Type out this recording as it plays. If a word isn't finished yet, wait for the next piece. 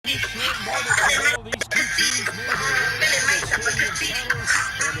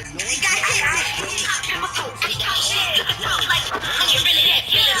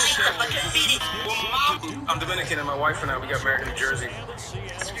now. We got married in New Jersey.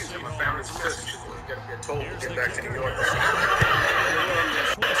 Excuse me, my family's pissed. Got to get told to get back to New York.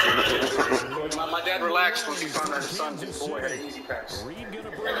 My dad relaxed when he found out his boy had an easy pass.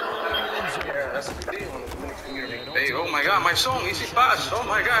 Yeah, that's a big deal in the Dominican community. Hey, oh my God, my son, easy pass. Oh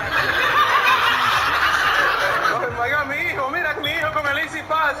my God. Oh my God, mi hijo, mira mi hijo con el easy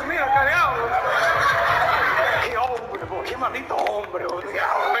pass. Mira, callado. Qué hombre, qué maldito hombre.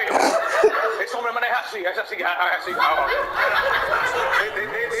 Ese hombre maneja así, es así.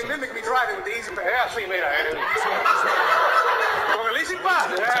 They mimic me driving with the easy pass. Es así, mira. Con el easy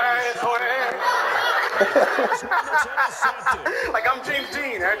pass. Eso es. Like I'm James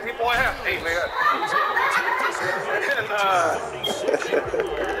Dean, people have. Hey, man.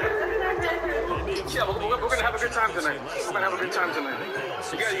 Yeah, we're gonna have a good time tonight. We're gonna have a good time tonight.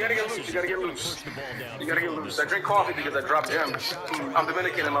 You gotta get loose. You gotta get loose. You gotta get loose. I drink coffee because I dropped gems. I'm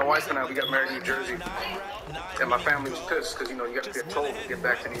Dominican, and my wife and I, we got married in New Jersey. And my family was pissed because, you know, you got to get told to get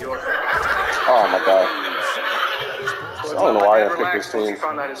back to New York. Oh my God. I don't know why I picked this team. He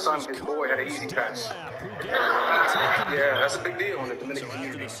found out his boy had an easy pass. Yeah, that's a big deal in the Dominican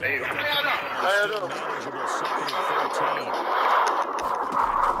community. Hey,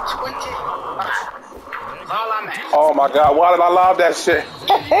 oh my God, why did I love that shit?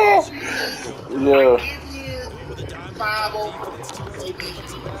 Yeah.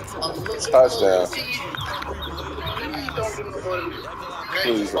 Touchdown.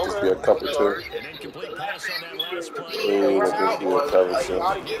 Please let this be a couple too. Please let this be a couple too.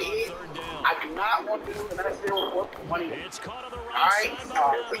 I do not want to do the NFL money.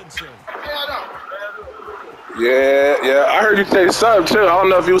 Yeah, I heard you say something too. I don't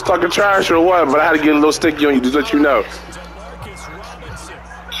know if you was talking trash or what, but I had to get a little sticky on you to let you know.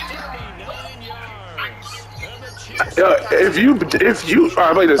 If you, all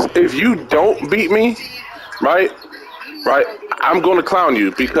right, like this. If you don't beat me, right, I'm going to clown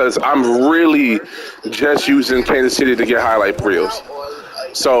you because I'm really just using Kansas City to get highlight reels.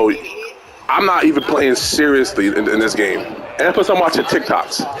 So I'm not even playing seriously in this game. And plus I'm watching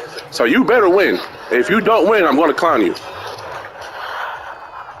TikToks. So you better win. If you don't win, I'm going to clown you.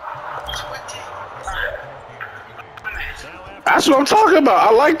 That's what I'm talking about.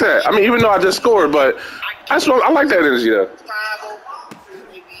 I like that. I mean, even though I just scored, but that's what I like that energy though.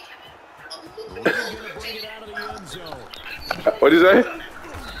 What'd you say?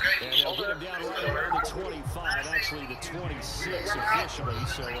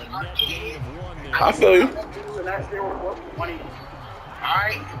 I feel you.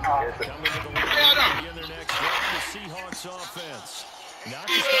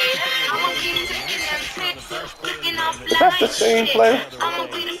 That's the same player.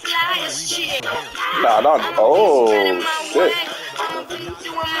 Nah, not. Oh shit!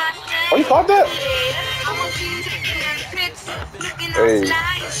 Oh, you caught that? Hey.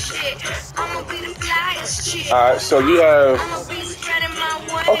 All right, so you have.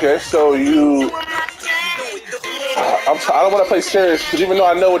 Okay, so you. I don't want to play serious because even though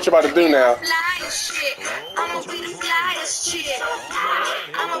I know what you're about to do now.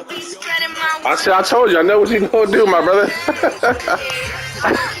 I told you, I know what you're gonna do, my brother.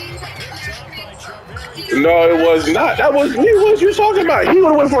 No, it was not. That was me. What you talking about? He would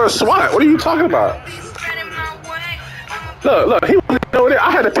have went for a swat. What are you talking about? Look, he wasn't know that.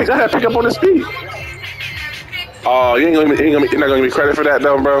 I had to pick up on the speed. Oh, you're not gonna give me credit for that,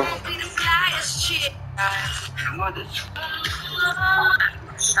 though, bro. Let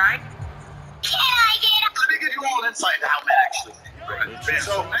me give you all insight into how men actually think.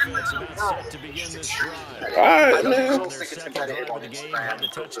 So men live in a world. Alright, man.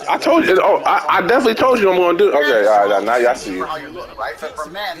 I told you. Oh, I definitely told you I'm gonna do. Okay, all right, now I see you. How you look, right? But for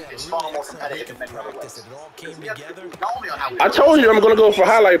men, it's far more competitive in many other ways. Not only on how we I told you I'm gonna go for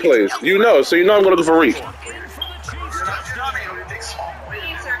highlight plays. You know, so you know I'm gonna go for reach.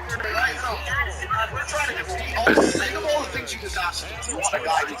 Think of all the things you just asked. You want a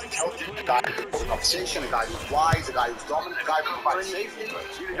guy who's intelligent, a guy who's conversation, a guy who's wise, a guy who's dominant, a guy who provides safety,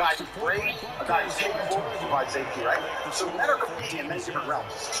 a guy who's brave, a guy who's capable, who provides safety, right? So men are competing in many different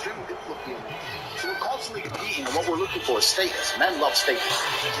realms. It's extremely difficult to be in. So we're constantly competing, and what we're looking for is status. Men love status.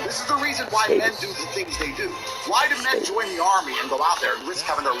 This is the reason why men do the things they do. Why do men join the army and go out there and risk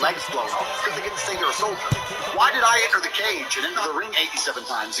having their legs blown off? Because they get to say they're a soldier. Why did I enter the cage and into the ring 87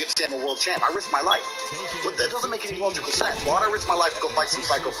 times to get to stand a world champ? I risked my life. But that doesn't make any logical sense. Why would I risk my life to go fight some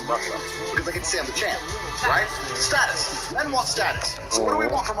psycho from Russia? Because I get to say I'm the champ, right? Status. Men want status. So what do we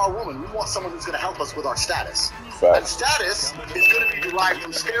want from our woman? We want someone who's going to help us with our status. And status is going to be derived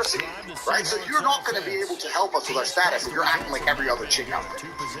from scarcity, right? So you're not going to be able to help us with our status if you're acting like every other chick out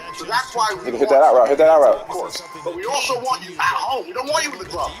there. So that's why we hit that out route. Hit that out route. Of course. But we also want you at home. We don't want you in the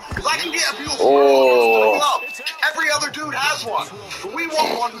club. Because I can get a beautiful girl in the club. Every other dude has one. But we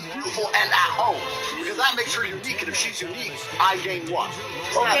want one who's beautiful and at home. Because that makes her unique. And if she's unique, I gain one.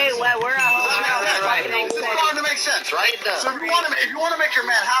 Okay, well, we're out. It's starting to make sense, right? So if you want to make your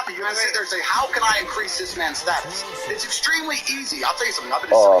man happy, you have to sit there and say, how can I increase this man's status? It's extremely easy. I'll tell you something. I've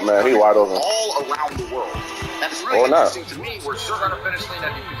been man, he wide open. all around the world. And it's really interesting to me where certain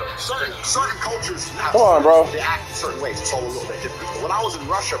cultures have they act in certain ways. It's all a little bit different. But when I was in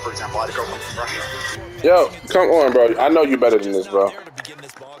Russia, for example, I had a girlfriend from Russia. Yo, come on, bro. I know you better than this, bro.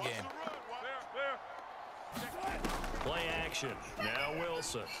 Play action. Now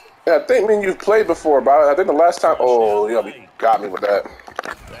Wilson. Yeah, I think me and you've played before, bro. I think the last time. Oh, yeah, you got me with that.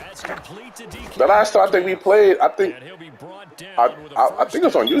 The last time I think we played, I think it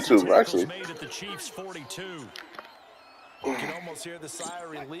was on YouTube, actually.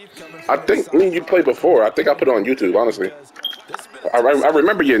 I think me and you played before. I think I put it on YouTube, honestly. I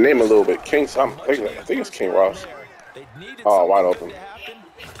remember your name a little bit. King something. I think it's King Ross. Oh, wide open.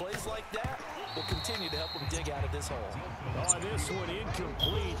 Plays like that will continue to help him dig out of this hole. Oh, this one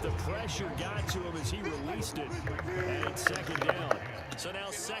incomplete. The pressure got to him as he released it. And it's second down. So now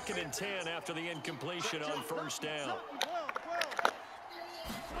 2nd and 10 after the incompletion on first down.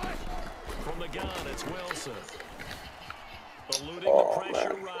 From the gun, it's Wilson. Eluding the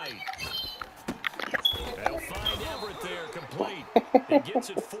pressure right. They'll find Everett there, complete. He gets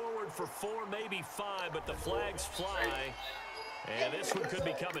it forward for 4, maybe 5, but the flags fly. And this one could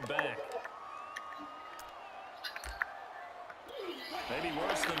be coming back. Maybe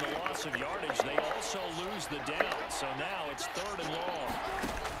worse than the loss of yardage, they also lose the down. So now it's 3rd and long.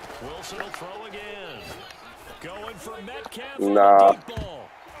 Wilson will throw again. Going for Metcalf.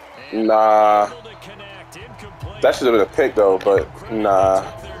 Nah. That should have been a pick, though, but nah.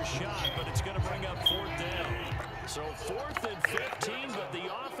 But it's going to bring up 4th down. So 4th and 15, but the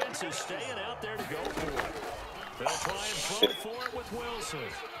offense is staying out there to go for it. They'll try and throw for it with Wilson.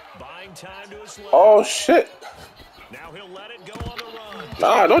 Buying time to his left. Oh, shit. Now he'll let it go on the run.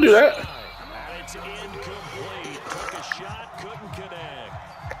 Nah, don't do that. And it's incomplete. Took a shot, couldn't connect.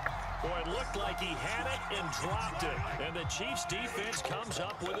 Boy, it looked like he had it and dropped it. And the Chiefs defense comes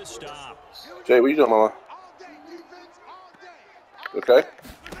up with a stop. Jay, what you doing, mama? Okay?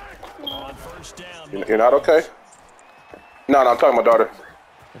 On first down. You're not okay? No, I'm talking to my daughter.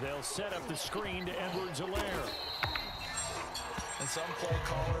 They'll set up the screen to Edwards-Helaire. And some play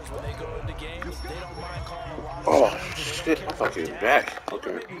callers, when they go into games, they don't mind calling a lot of shit. I thought he was back.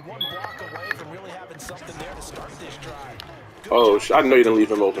 Okay. Maybe one block away from really having something there to start this drive. Oh, I know you didn't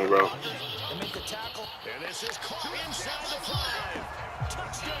leave him open, bro. And make the tackle. And this is caught inside the 5.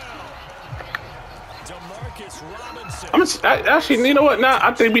 Touchdown. DeMarcus Robinson. Actually, you know what? Nah,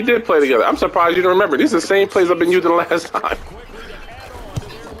 I think we did play together. I'm surprised you don't remember. These are the same plays I've been using last time.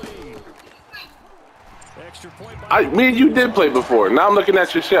 Me and you did play before. Now I'm looking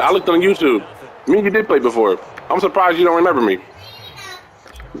at your shit. I looked on YouTube. Me and you did play before. I'm surprised you don't remember me.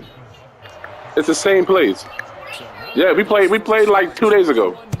 It's the same plays. Yeah, we played like 2 days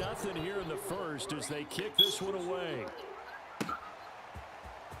ago. Nothing here in the first as they kick this one away.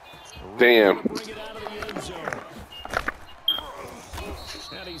 Damn. Bring it out of the end zone.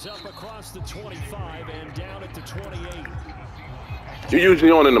 And he's up across the 25 and down at the 28. You're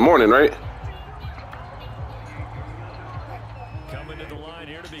usually on in the morning, right? Coming to the line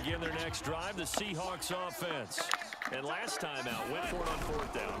here to begin their next drive, the Seahawks offense. And last time out, went for it on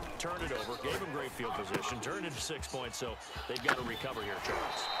 4th down, turned it over, gave them great field position, turned into 6 points, so they've got to recover here,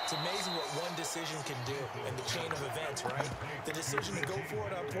 Charles. It's amazing what one decision can do in the chain of events, right? The decision to go for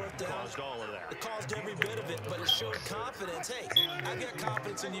it on 4th down. Caused all of that. It caused every bit of it, but it showed confidence. Hey, I've got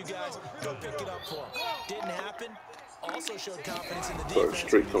confidence in you guys. Go pick it up for them. Didn't happen. Also showed confidence in the defense.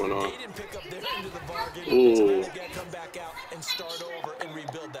 Streak going on. They didn't pick up their end of the bargain. So now they've got to come back out and start over and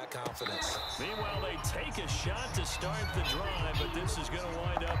rebuild that confidence. Meanwhile, they take a shot to start the drive, but this is going to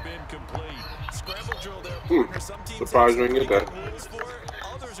wind up incomplete. Scramble drill there, partner. Some teams surprised we didn't get that. Rules for it.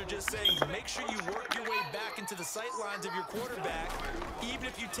 Others are just saying, make sure you work your way back into the sight lines of your quarterback, even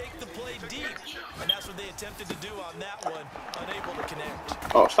if you take the play deep. And that's what they attempted to do on that one, unable to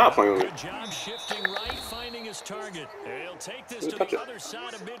connect. Oh, stop playing with me. Good job shifting right, finding his target. He'll take this to the other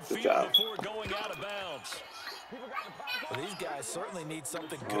side of midfield before going out of bounds. Well, these guys certainly need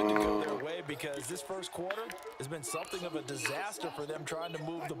something good to go their way because this first quarter has been something of a disaster for them trying to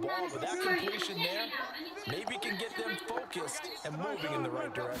move the ball. But that completion there maybe can get them focused and moving in the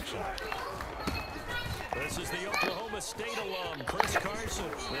right direction. This is the Oklahoma State alum, Chris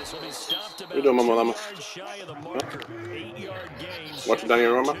Carson. This will be stopped about You doing, 2 Mama? yards shy of the marker. 8-yard gain. What you done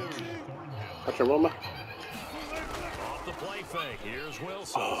here, Roma? What's your Roma? Off the play fake. Here's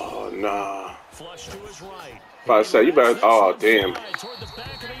Wilson. Oh, nah. Flush to his right. If I say, you better, oh, damn. Toward the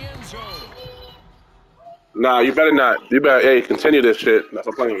back of the end zone. Nah, you better not. You better, hey, continue this shit. That's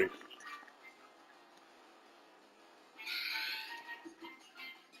what I'm playing with.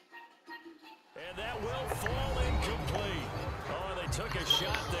 And that will fall incomplete. Oh, they took a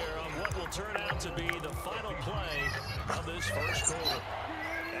shot there on what will turn out to be the final play of this first quarter.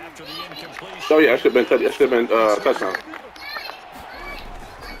 After the incompletion. Oh, yeah, I should have been touchdown.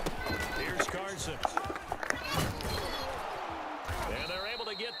 Here's Carson. And they're able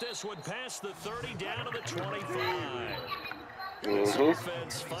to get this one past the 30 down to the 25. This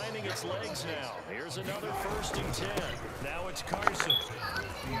offense finding its legs now. Here's another 1st and 10. Now it's Carson.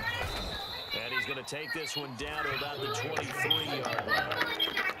 And he's going to take this one down to about the 23-yard line.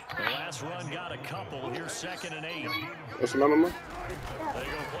 The last run got a couple. Here's 2nd and 8. What's the number? They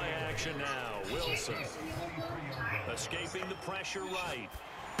go play action now. Wilson escaping the pressure right.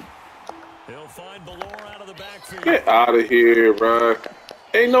 He'll find Ballore out of the backfield. Get out of here, bro.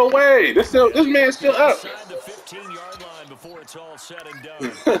 Ain't no way. This man's still up. Inside the 15-yard line before it's all said and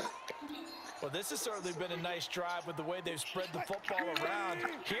done. Well, this has certainly been a nice drive with the way they've spread the football around.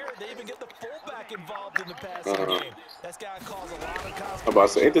 Here, they even get the fullback involved in the passing game. That's got to cause a lot of consternation. I'm about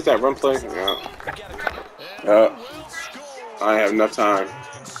to say, ain't this that run play? Yeah. I have enough time.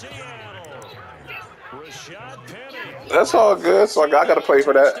 That's all good. So I got to play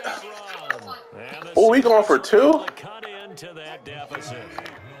for that. Oh, we going for 2?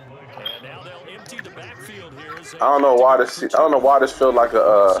 I don't know why this. I don't know why this feels like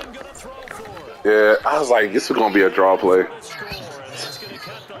a. Yeah, I was like, this is gonna be a draw play.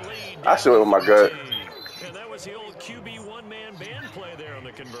 I should have with my gut. And that was the old QB one-man band play there on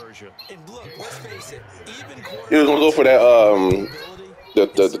the conversion. And look, let's face it, even He was gonna go for that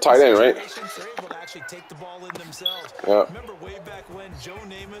the tight end, right? they're able to actually take the ball in themselves. Yeah. Remember way back when Joe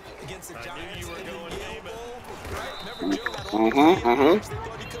Namath against the Giants in the Yale Bowl, right? Remember Joe had all the they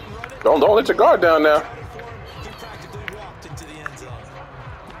thought he couldn't run it. Don't let your guard down now. He practically walked into the end zone.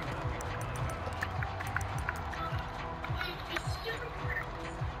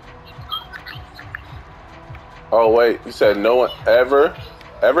 Oh wait, you said no one ever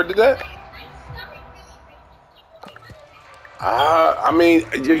did that? I mean,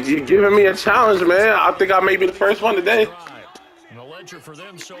 you're giving me a challenge, man. I think I may be the first one today. And the ledger for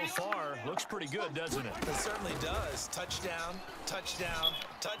them so far looks pretty good, doesn't it? It certainly does. Touchdown, touchdown,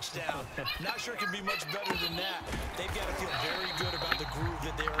 touchdown. Not sure it can be much better than that. They've got to feel very good about the groove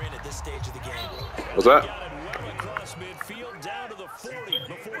that they're in at this stage of the game. What's that? Got it well across midfield down to the 40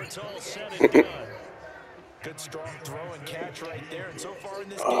 before it's all said and done. Good strong throw and catch right there. And so far in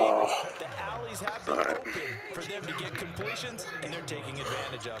this game, the alleys have been open for them to get completions, and they're taking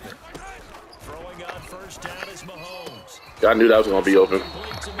advantage of it. Throwing on first down is Mahomes. I knew that was gonna be open.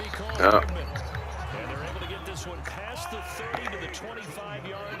 Yeah. And they're able to get this one past the 30 to the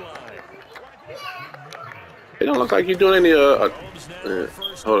 25-yard line. It don't look like you're doing any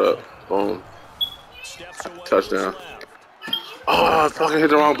hold up. Boom. Touchdown. Oh, I fucking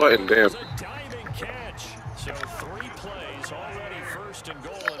hit the wrong button. Damn. It's a diving catch. So 3 plays already 1st and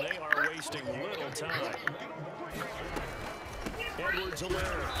goal, and they are wasting little time.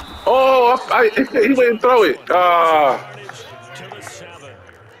 Edwards-Helaire. Oh, he went and throw it. To the 7.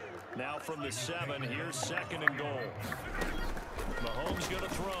 Now from the 7, here's 2nd and goal. Mahomes going to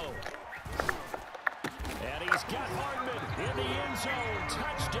throw. And he's got Hardman in the end zone.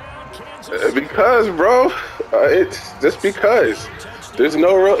 Touchdown, Kansas City. Because, bro, it's just because. There's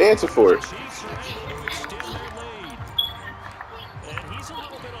no real answer for it.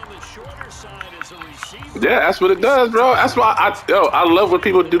 Yeah, that's what it does, bro. That's why I love when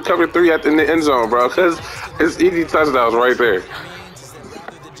people do cover 3 in the end zone, bro, because it's easy touchdowns right there.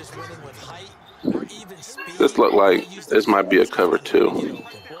 This look like this might be a cover 2.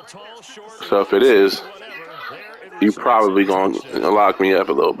 So if it is, you probably gonna lock me up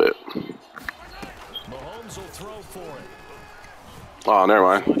a little bit. Oh, never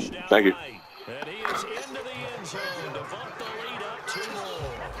mind. Thank you. And he is into the end zone to bump the lead up 2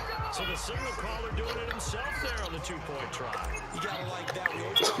 more. So the signal caller doing it himself there on the two-point try. You got to like that. We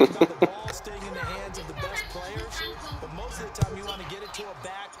always talk about the ball staying in the hands of the best players, but most of the time you want to get it to a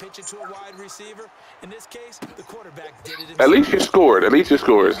back, pitch it to a wide receiver. In this case, the quarterback did it himself. At least you scored. At least you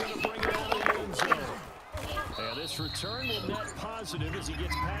scored. And this return will net positive as he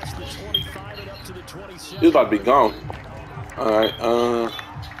gets past the 25 and up to the 27. He's about to be gone. All right.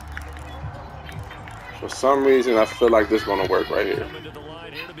 For some reason, I feel like this is gonna work right here.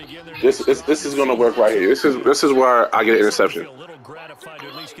 This is gonna work right here. This is where I get an interception.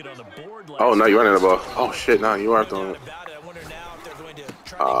 Oh no, you're running the ball. Oh shit, no, you aren't throwing it.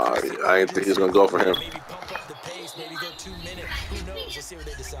 I didn't think he was gonna go for him.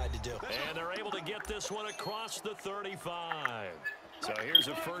 And they're able to get this one across the 35. So here's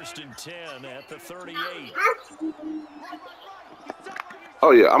a 1st and 10 at the 38.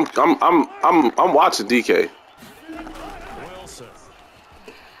 Oh yeah, I'm watching DK. Wilson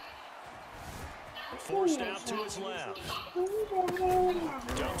forced out to his left.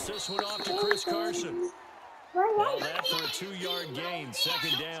 Dumps this one off to Chris Carson. Well, that for a 2-yard gain,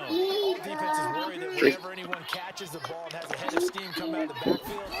 2nd down. All defenses worry that whenever anyone catches the ball and has a head of steam come out of the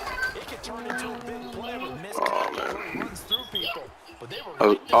backfield, it can turn into a big play with missed tackle where it runs through people. But they were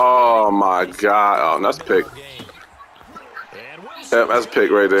right there. Oh my God! Oh, that's a pick. Yep, that's a pick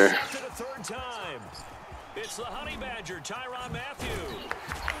right there. It's the Honey Badger, Tyrann Mathieu.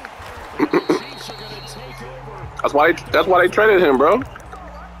 That's why they traded him, bro.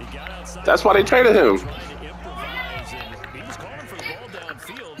 That's why they traded him. He was calling for the ball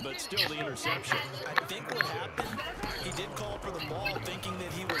downfield, but still the interception. I think what happened, he did call for the ball thinking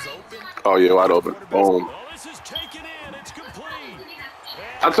that he was open. Oh yeah, wide open. Boom. This is taken in. It's complete.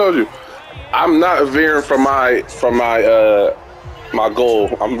 I told you, I'm not veering from my my goal.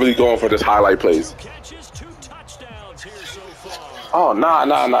 I'm really going for this highlight plays. Oh nah.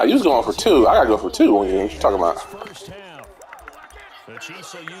 You was going for 2. I gotta go for 2. What you talking about? First half. The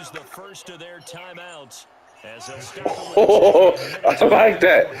Chiefs will use the first of their timeouts as they'll start. Oh, I like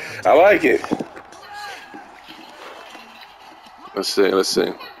that. I like it. Let's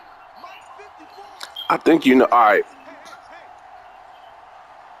see. I think you know. All right.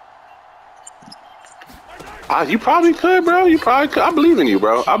 You probably could, bro. You probably could. I believe in you,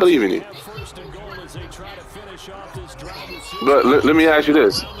 bro. I believe in you. But let me ask you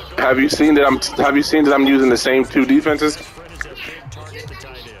this: Have you seen that I'm using the same 2 defenses? I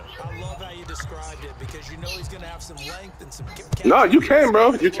love how you described it because you know he's going to have some length and some. No, you can,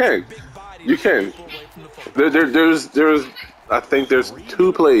 bro. You can. You can. There's. I think there's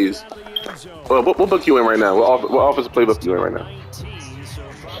 2 plays. Well, what book you in right now? What offensive playbook you in right now?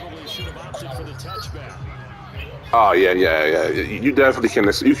 Oh yeah. You definitely can.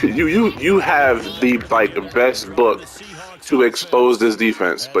 You have the best book to expose this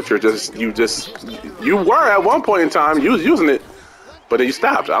defense, but you were at one point in time you was using it, but then you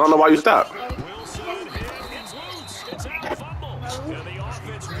stopped. I don't know why you stopped.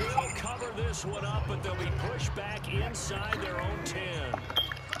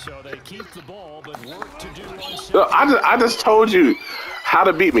 So they keep the ball, but work to do on. Look, I just told you how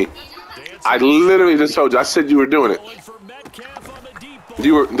to beat me. I literally just told you. I said you were doing it.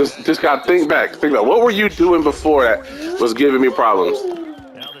 You were just gotta think back. Think about what were you doing before that was giving me problems.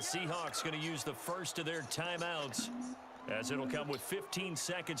 Now the Seahawks going to use the first of their timeouts as it'll come with 15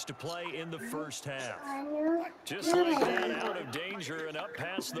 seconds to play in the first half. Just like that, out of danger and up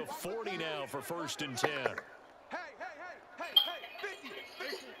past the 40 now for 1st and 10.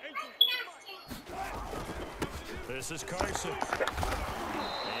 This is Carson.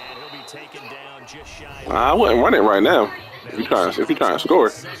 And he'll be taken down just shy. I wouldn't run it right now. If you're trying to score.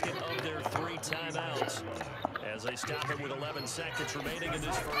 Second of their 3 timeouts as they stop it with 11 seconds remaining in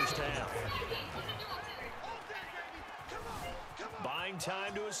this first half. Buying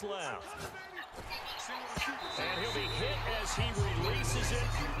time to his left. And he'll be hit as he releases it,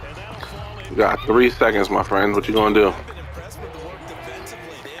 and that'll fall in. You got 3 seconds, my friend. What you gonna do? I've been impressed with the work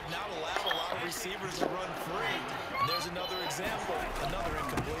defensively. They have not allowed a lot of receivers to run free. And there's another example, another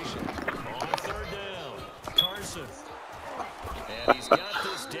incompletion. On 3rd down, Carson. And he's got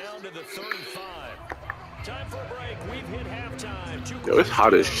this down to the 35. Time for a break. We've hit halftime. Yo, it's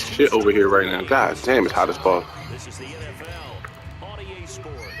hot as shit over here right now. God damn, it's hot as fuck. This is the NFL on EA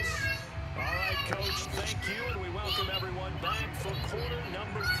Sports. All right, Coach, thank you, and we welcome everyone back for quarter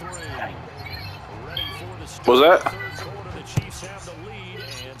number 3. Ready for the start. What was that? Third quarter, the Chiefs have the lead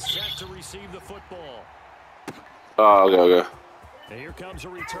and set to receive the football. Oh, okay. And here comes a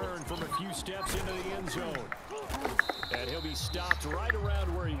return from a few steps into the end zone. And he'll be stopped right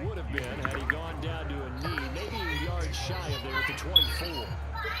around where he would have been had he gone down to a knee, maybe a yard just shy of there at the 24.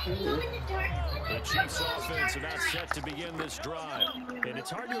 The Chiefs offense about set to begin this drive. And it's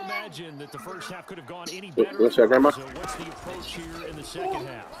hard to imagine that the first half could have gone any better. What's that, Grandma? So what's the approach here in the second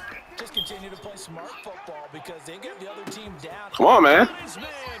half? Just continue to play smart football because they get the other team down. Come on, man. His man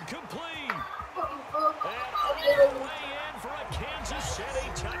complete. And all the way in for a Kansas City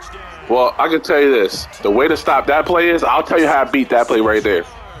touchdown. Well, I can tell you this. The way to stop that play is, I'll tell you how I beat that play right there.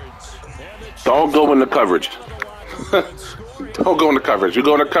 Don't go in the coverage. Don't go in the coverage. You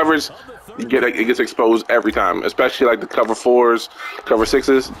go in the coverage, it gets exposed every time. Especially like the cover 4s, cover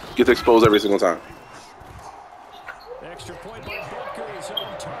 6s, gets exposed every single time. Extra point by Booker is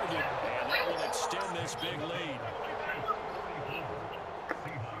on target, and that will extend this big lead.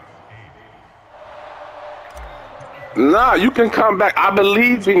 Nah, you can come back. I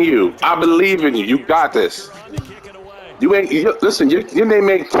believe in you. I believe in you. You got this. You ain't listen. Your name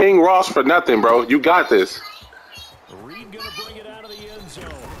ain't King Ross for nothing, bro. You got this. Reed gonna bring it out of the end zone.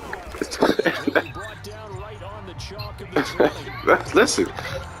 Brought down right on the chalk of the 20. Listen,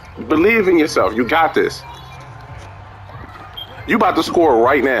 believe in yourself. You got this. You about to score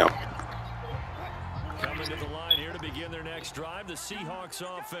right now. Coming to the line here to begin their next drive, the Seahawks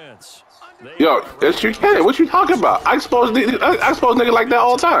offense. Yo, yes you can. What you talking about? I expose niggas like that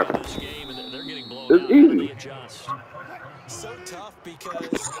all the time. It's easy. So tough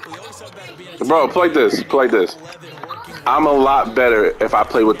because we always have that to be a Bro, play this. Play this. I'm a lot better if I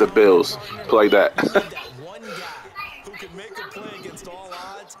play with the Bills. Play that. one guy who can make a play against all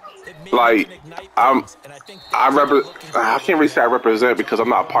odds. Like, I can't really say I represent because I'm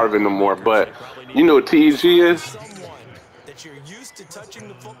not part of it no more, but you know what TEG is? That you're used to touching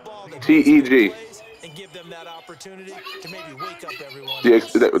the football, TEG. and give them that opportunity to maybe wake up everyone.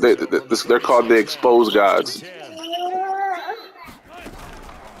 They're called the exposed gods.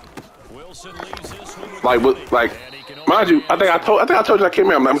 Like, mind you, I think I told you I came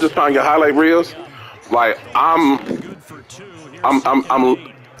here. I'm just trying to get highlight reels. Like, I'm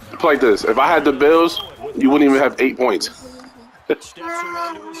like this. If I had the Bills, you wouldn't even have 8 points. Because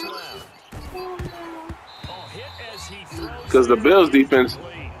the Bills defense,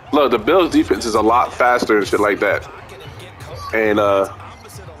 look, the Bills defense is a lot faster and shit like that. And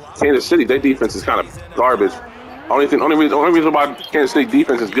Kansas City, their defense is kind of garbage. Only reason why Kansas City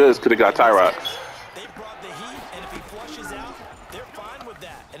defense is good is because they got Tyrod. They brought the heat, and if he flushes out, they're fine with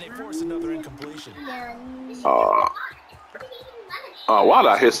that, and they force another incompletion. Why did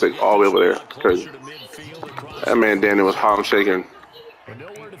I hit stick all the way over there? It's crazy. That man Danny was palm shaking.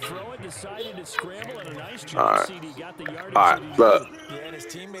 Alright, look.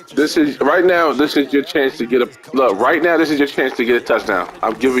 This is your chance to get a look. Right now, this is your chance to get a touchdown.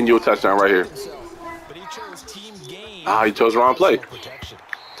 I'm giving you a touchdown right here. He chose the wrong play.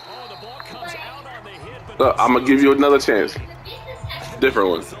 Look, I'm gonna give you another chance. Different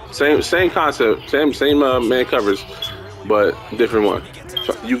one. Same concept. Same man covers, but different one.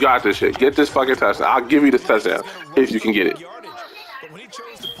 You got this shit. Get this fucking touchdown. I'll give you this touchdown if you can get it.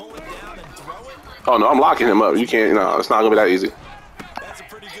 Oh no, I'm locking him up. You can't. No, it's not gonna be that easy.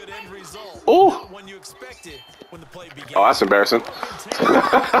 Oh. Oh, that's embarrassing.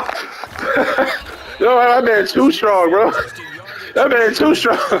 Yo, that man too strong, bro. That man too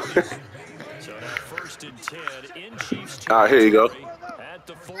strong. All right, here you go. At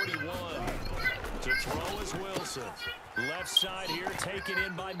the 41, to throw is Wilson. Left side here, taken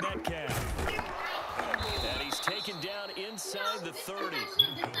in by Metcalf. And he's taken down inside the 30.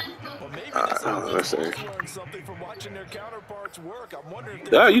 Well, maybe let's see. learn something from watching their counterparts work. I'm wondering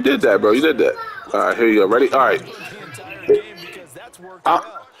if Yeah, you did that, bro. You did that. All right, here you go. Ready? All right. because that's worked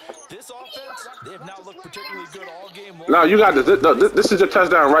well. This offense, they have not looked particularly good all game long. No, you got this. No, this is your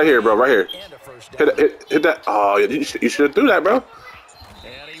touchdown right here, bro. Right here. Hit that. Oh, yeah, you should have threw that, bro.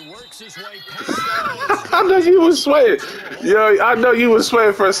 And he works his way past I know you was sweating. Yo, I know you was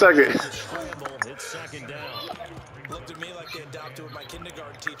sweating for a second. It's second down. Looked at me like they adopted what my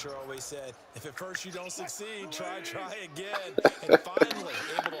kindergarten teacher always said. If at first you don't succeed, try again. And finally,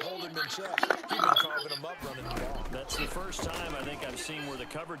 able to hold him in check. He's been carving him up running the ball. That's the first time I think I've seen where the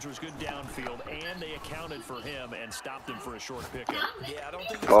coverage was good downfield and they accounted for him and stopped him for a short pickup. Yeah, I don't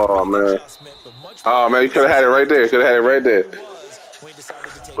think Oh, man. Oh, man, you could have had it right there. Could have had it right there.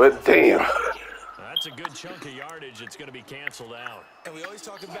 But damn. That's a good chunk of yardage. It's going to be canceled out. And we always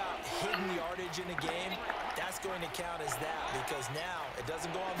talk about hidden yardage in a game. That's going to count as that because now it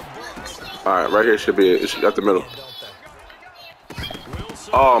doesn't go on the books. All right, right here should be it. It should be at the middle.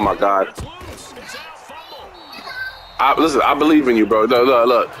 Oh, my God. Listen, I believe in you, bro.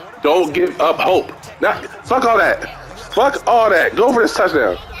 Look. Don't give up hope. Now, fuck all that. Fuck all that. Go for this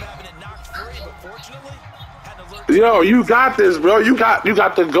touchdown. Yo, you got this, bro. You got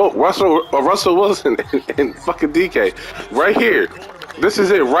the GOAT, Russell Wilson and fucking DK. Right here. This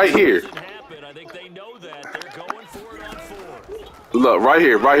is it right here. I think they know that. They're going for it on fourth. Look, right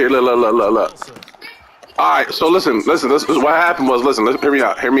here. Look. Alright, so listen, this is what happened was, hear me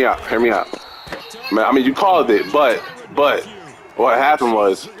out. Man, I mean you called it, but what happened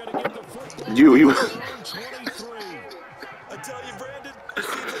was you I tell you, Brandon,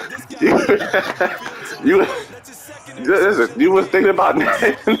 you was thinking about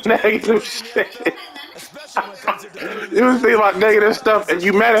negative shit. You was thinking about negative stuff and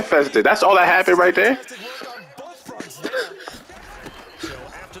you manifested. That's all that happened right there. So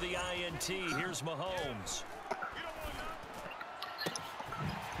after the INT, here's Mahomes.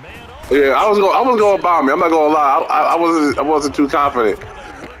 Yeah, I was going bomb me. I'm not gonna lie. I wasn't too confident.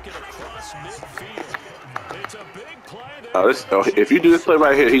 If you do this play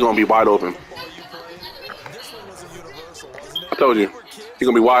right here, he's gonna be wide open. I told you, he's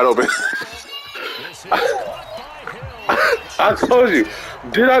gonna be wide open. I told you.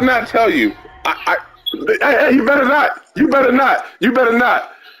 Did I not tell you? Hey, you better not. You better not.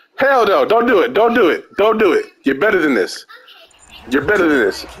 Hell no! Don't do it. You're better than this.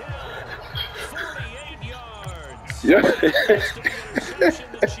 Yeah.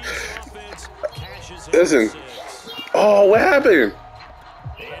 Listen. Oh, what happened?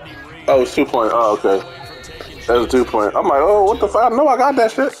 Oh, it's 2 point. Oh, okay. That was 2 point. I'm like, oh, what the fuck? No, I got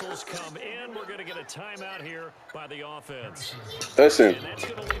that shit. Listen.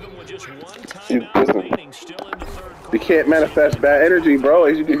 You can't manifest bad energy, bro.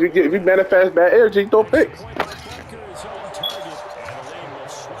 If you manifest bad energy, don't fix.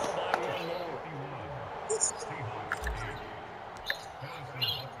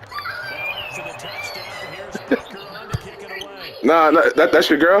 Nah, that's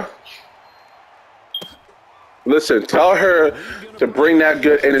your girl. Listen, tell her to bring that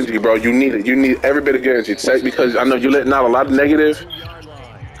good energy, bro. You need it. You need every bit of good energy. Because I know you're letting out a lot of negative.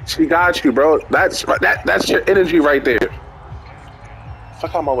 She got you, bro. That's your energy right there.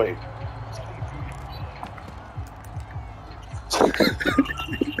 Fuck out my way. Coming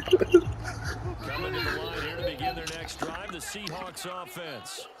to the line here to begin their next drive, the Seahawks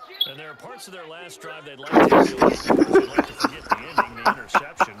offense. And there are parts of their last drive they'd like to do. They'd like to forget the ending, the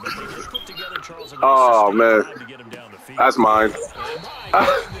interception, but they did put together Charles and oh man, to get him down the field. That's mine.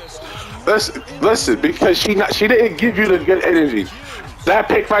 Listen, because she didn't give you the good energy. That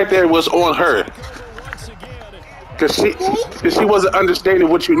pick right there was on her. Because she wasn't understanding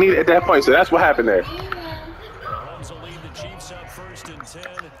what you needed at that point. So that's what happened there. Mahomes will lead the Chiefs up 1st and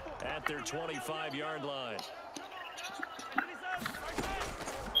 10 at their 25-yard line.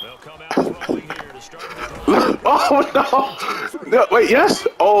 They'll come out throwing here to start the Oh no! Wait, yes?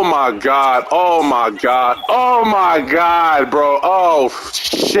 Oh my god! Oh my god! Oh my god, bro! Oh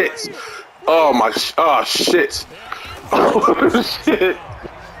shit! Oh shit! Oh shit! Oh, shit.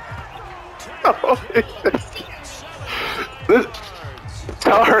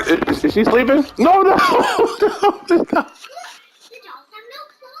 Tell her, is she sleeping? No! No!